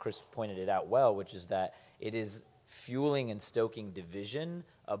think Chris pointed it out well, which is that it is fueling and stoking division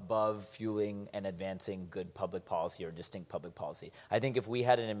above fueling and advancing good public policy or distinct public policy. I think if we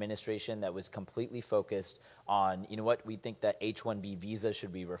had an administration that was completely focused on, we think that H-1B visa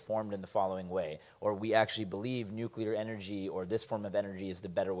should be reformed in the following way, or we actually believe nuclear energy or this form of energy is the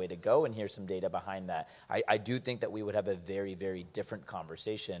better way to go, and here's some data behind that. I do think that we would have a very, very different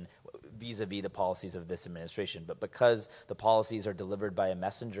conversation vis-a-vis the policies of this administration. But because the policies are delivered by a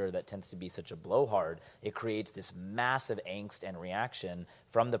messenger that tends to be such a blowhard, it creates this massive angst and reaction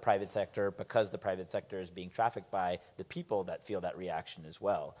from the private sector, because the private sector is being trafficked by the people that feel that reaction as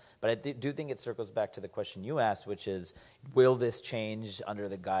well. But I do think it circles back to the question you asked, which is, will this change under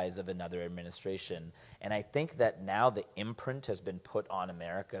the guise of another administration? And I think that now the imprint has been put on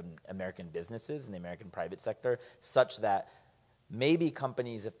American businesses and the American private sector, such that maybe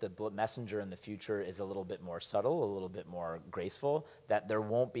companies, if the messenger in the future is a little bit more subtle, a little bit more graceful, that there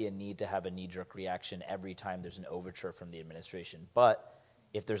won't be a need to have a knee-jerk reaction every time there's an overture from the administration. But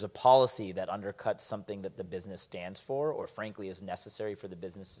if there's a policy that undercuts something that the business stands for, or frankly is necessary for the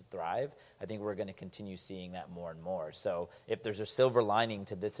business to thrive, I think we're going to continue seeing that more and more. So if there's a silver lining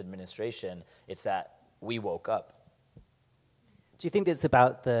to this administration, it's that we woke up. Do you think it's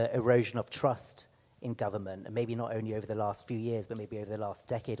about the erosion of trust in government, and maybe not only over the last few years, but maybe over the last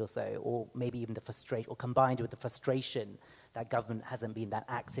decade or so, or maybe even or combined with the frustration that government hasn't been that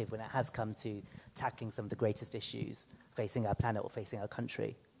active when it has come to tackling some of the greatest issues facing our planet or facing our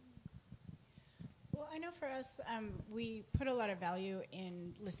country? Well, I know for us, we put a lot of value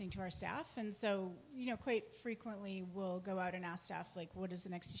in listening to our staff, and so, quite frequently we'll go out and ask staff, like, what is the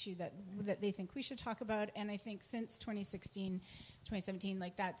next issue that they think we should talk about? And I think since 2016, 2017,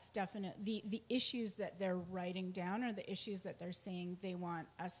 like, that's definitely the issues that they're writing down, or the issues that they're saying they want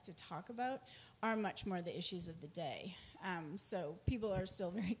us to talk about, are much more the issues of the day. So people are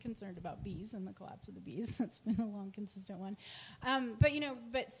still very concerned about bees and the collapse of the bees. That's been a long, consistent one.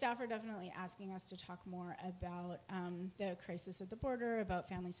 But staff are definitely asking us to talk more about the crisis at the border, about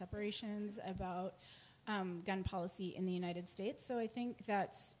family separations, about gun policy in the United States. So I think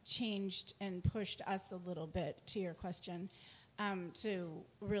that's changed and pushed us a little bit, to your question, to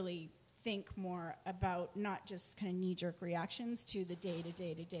really think more about not just kind of knee-jerk reactions to the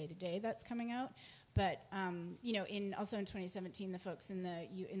day-to-day that's coming out, but also in 2017, the folks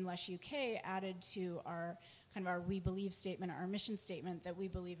in Lush UK added to our we believe statement, our mission statement, that we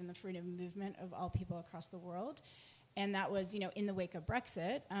believe in the freedom movement of all people across the world. And that was, in the wake of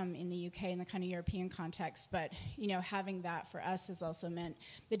Brexit, in the UK, in the kind of European context. But, having that for us has also meant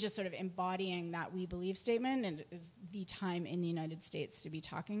that just sort of embodying that we believe statement, and is the time in the United States to be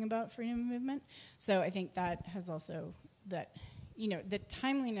talking about freedom movement. So I think that has also, the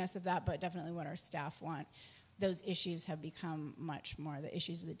timeliness of that, but definitely what our staff want. Those issues have become much more the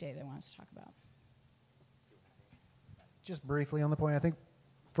issues of the day they want us to talk about. Just briefly on the point, I think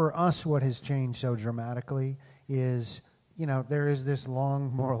for us what has changed so dramatically is, there is this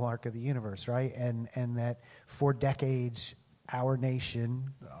long moral arc of the universe, right? And that for decades, our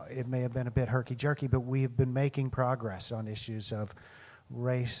nation, it may have been a bit herky-jerky, but we have been making progress on issues of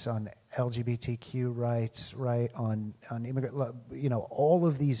race, on LGBTQ rights, right, on immigrant, all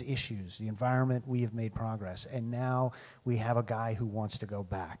of these issues, the environment, we have made progress. And now we have a guy who wants to go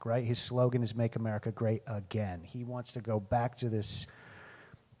back, right? His slogan is "Make America Great Again." He wants to go back to this,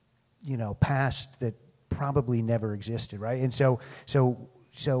 past that probably never existed, right? And so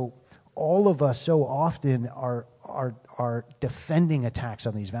all of us so often are defending attacks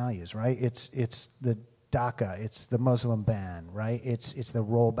on these values, right? It's the DACA, it's the Muslim ban, right? It's the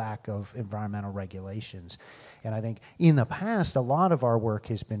rollback of environmental regulations. And I think in the past, a lot of our work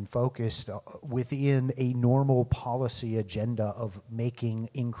has been focused within a normal policy agenda of making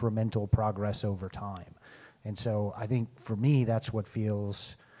incremental progress over time. And so I think for me, that's what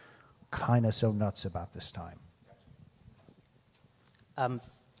feels kind of so nuts about this time.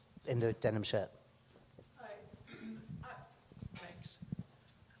 In the denim shirt. Thanks.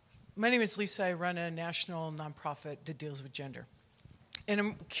 My name is Lisa. I run a national nonprofit that deals with gender. And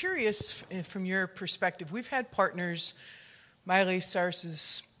I'm curious, from your perspective, we've had partners, Miley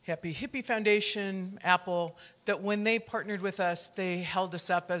Cyrus's Happy Hippie Foundation, Apple, that when they partnered with us, they held us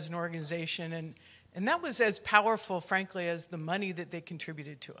up as an organization, and that was as powerful, frankly, as the money that they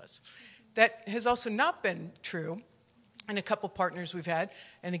contributed to us. That has also not been true in a couple partners we've had.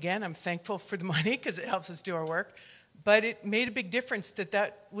 And again, I'm thankful for the money because it helps us do our work. But it made a big difference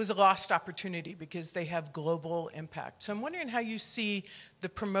that was a lost opportunity because they have global impact. So I'm wondering how you see the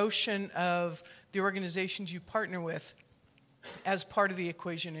promotion of the organizations you partner with as part of the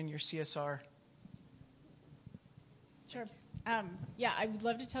equation in your CSR. Sure. I would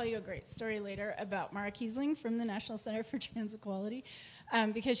love to tell you a great story later about Mara Kiesling from the National Center for Trans Equality,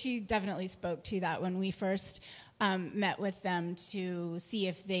 because she definitely spoke to that when we first met with them to see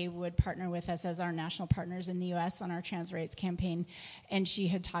if they would partner with us as our national partners in the U.S. on our trans rights campaign. And she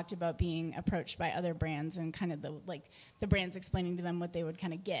had talked about being approached by other brands and kind of the brands explaining to them what they would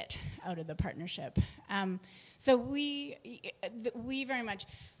kind of get out of the partnership. So we very much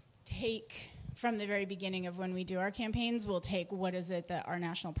take, from the very beginning of when we do our campaigns, we'll take what is it that our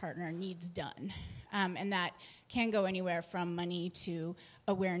national partner needs done. And that can go anywhere from money to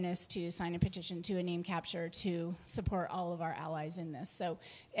awareness to sign a petition to a name capture to support all of our allies in this. So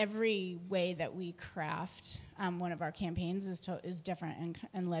every way that we craft one of our campaigns is different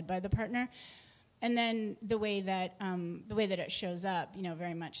and led by the partner. And then the way that it shows up,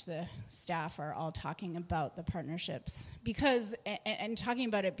 very much the staff are all talking about the partnerships and talking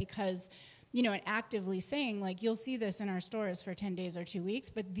about it because and actively saying, like, you'll see this in our stores for 10 days or 2 weeks,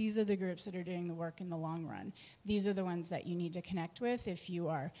 but these are the groups that are doing the work in the long run. These are the ones that you need to connect with if you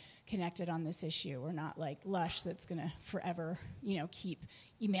are connected on this issue. We're not like Lush that's going to forever, keep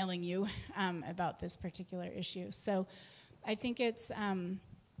emailing you about this particular issue. So I think it's,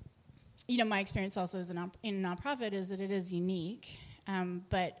 my experience also as in a nonprofit is that it is unique.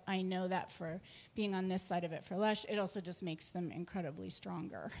 But I know that for being on this side of it for Lush, it also just makes them incredibly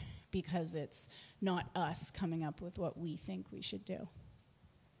stronger because it's not us coming up with what we think we should do.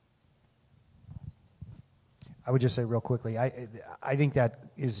 I would just say real quickly, I think that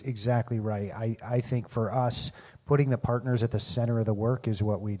is exactly right. I think for us, putting the partners at the center of the work is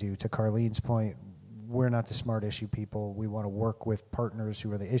what we do. To Carleen's point, we're not the smart issue people. We want to work with partners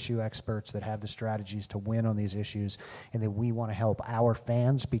who are the issue experts that have the strategies to win on these issues, and then we want to help our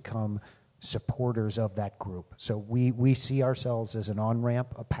fans become supporters of that group. So we see ourselves as an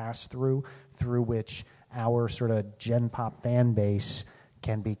on-ramp, a pass-through, through which our sort of Gen Pop fan base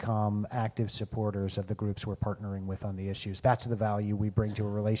can become active supporters of the groups we're partnering with on the issues. That's the value we bring to a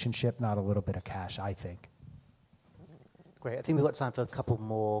relationship, not a little bit of cash, I think. Great. I think we've got time for a couple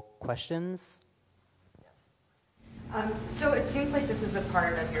more questions. So it seems like this is a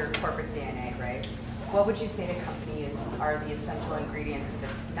part of your corporate DNA, right? What would you say to companies are the essential ingredients if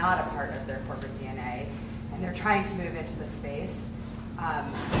it's not a part of their corporate DNA and they're trying to move into the space,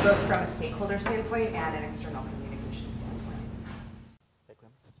 both from a stakeholder standpoint and an external communication standpoint? Vikrum?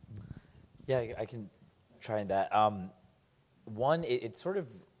 Yeah, I can try that. One, it sort of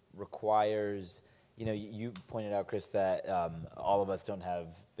requires, you pointed out, Chris, that all of us don't have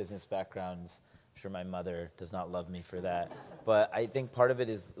business backgrounds. I'm sure my mother does not love me for that. But I think part of it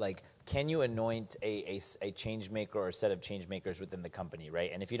is, like, can you anoint a change maker or a set of change makers within the company,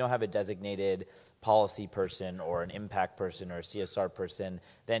 right? And if you don't have a designated policy person or an impact person or a CSR person,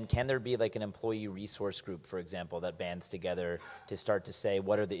 then can there be like an employee resource group, for example, that bands together to start to say,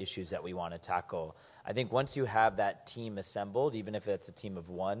 what are the issues that we want to tackle? I think once you have that team assembled, even if it's a team of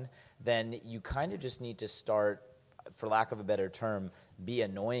one, then you kind of just need to start, for lack of a better term, be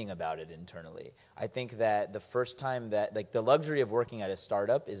annoying about it internally. I think that the first time that, like, the luxury of working at a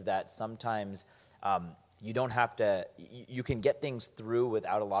startup is that sometimes you don't have to, you can get things through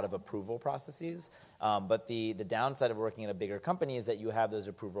without a lot of approval processes, but the downside of working at a bigger company is that you have those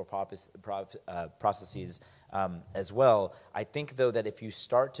approval processes as well. I think, though, that if you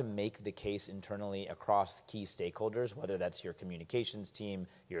start to make the case internally across key stakeholders, whether that's your communications team,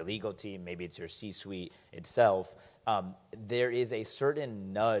 your legal team, maybe it's your C-suite itself, there is a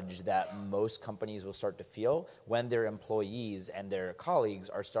certain nudge that most companies will start to feel when their employees and their colleagues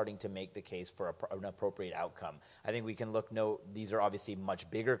are starting to make the case for an appropriate outcome. I think we can note these are obviously much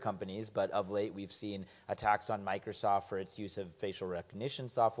bigger companies, but of late we've seen attacks on Microsoft for its use of facial recognition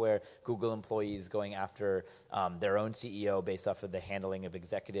software, Google employees going after their own CEO based off of the handling of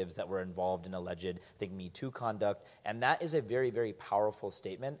executives that were involved in alleged, I think, Me Too conduct. And that is a very, very powerful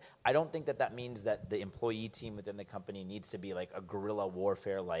statement. I don't think that means that the employee team within the company needs to be like a guerrilla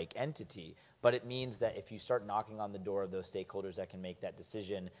warfare-like entity, but it means that if you start knocking on the door of those stakeholders that can make that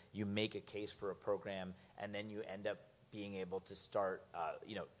decision, you make a case for a program, and then you end up being able to start,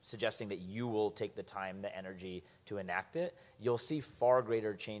 suggesting that you will take the time, the energy to enact it, you'll see far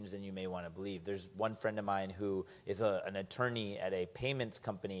greater change than you may want to believe. There's one friend of mine who is an attorney at a payments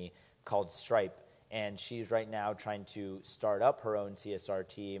company called Stripe, and she's right now trying to start up her own CSR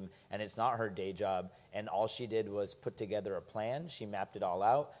team, and it's not her day job, and all she did was put together a plan. She mapped it all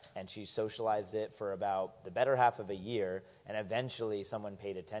out, and she socialized it for about the better half of a year, and eventually someone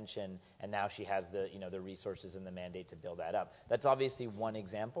paid attention, and now she has the resources and the mandate to build that up. That's obviously one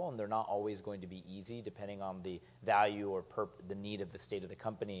example, and they're not always going to be easy depending on the value or the need of the state of the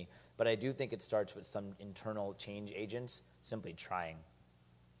company, but I do think it starts with some internal change agents simply trying.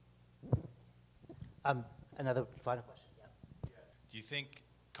 Another final question. Yeah. Do you think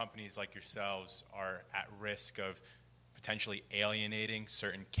companies like yourselves are at risk of potentially alienating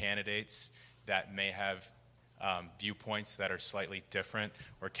certain candidates that may have viewpoints that are slightly different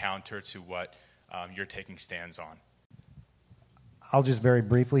or counter to what you're taking stands on? I'll just very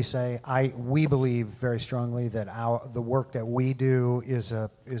briefly say we believe very strongly that the work that we do is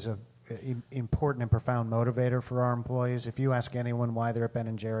a important and profound motivator for our employees. If you ask anyone why they're at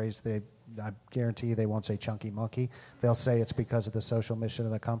Ben & Jerry's, I guarantee you they won't say chunky monkey. They'll say it's because of the social mission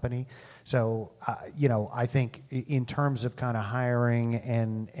of the company. So, I think in terms of kind of hiring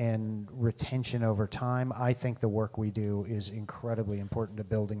and retention over time, I think the work we do is incredibly important to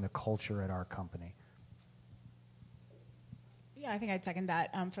building the culture at our company. Yeah, I think I'd second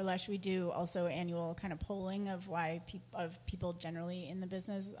that. For Lush, we do also annual kind of polling of why people generally in the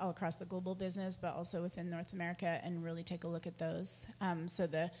business, all across the global business, but also within North America, and really take a look at those. So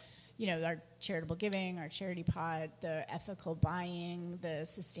our charitable giving, our charity pot, the ethical buying, the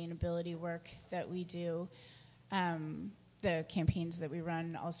sustainability work that we do, the campaigns that we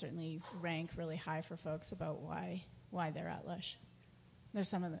run all certainly rank really high for folks about why they're at Lush.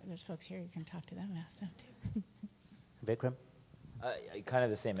 There's folks here, you can talk to them and ask them too. Vikram? Kind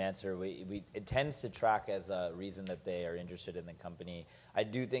of the same answer. It tends to track as a reason that they are interested in the company. I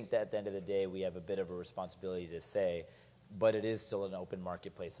do think that at the end of the day, we have a bit of a responsibility to say, but it is still an open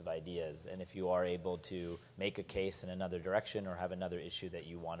marketplace of ideas. And if you are able to make a case in another direction or have another issue that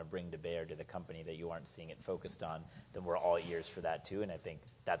you want to bring to bear to the company that you aren't seeing it focused on, then we're all ears for that too. And I think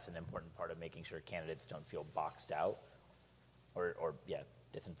that's an important part of making sure candidates don't feel boxed out or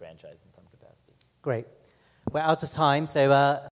disenfranchised in some capacity. Great. We're out of time, so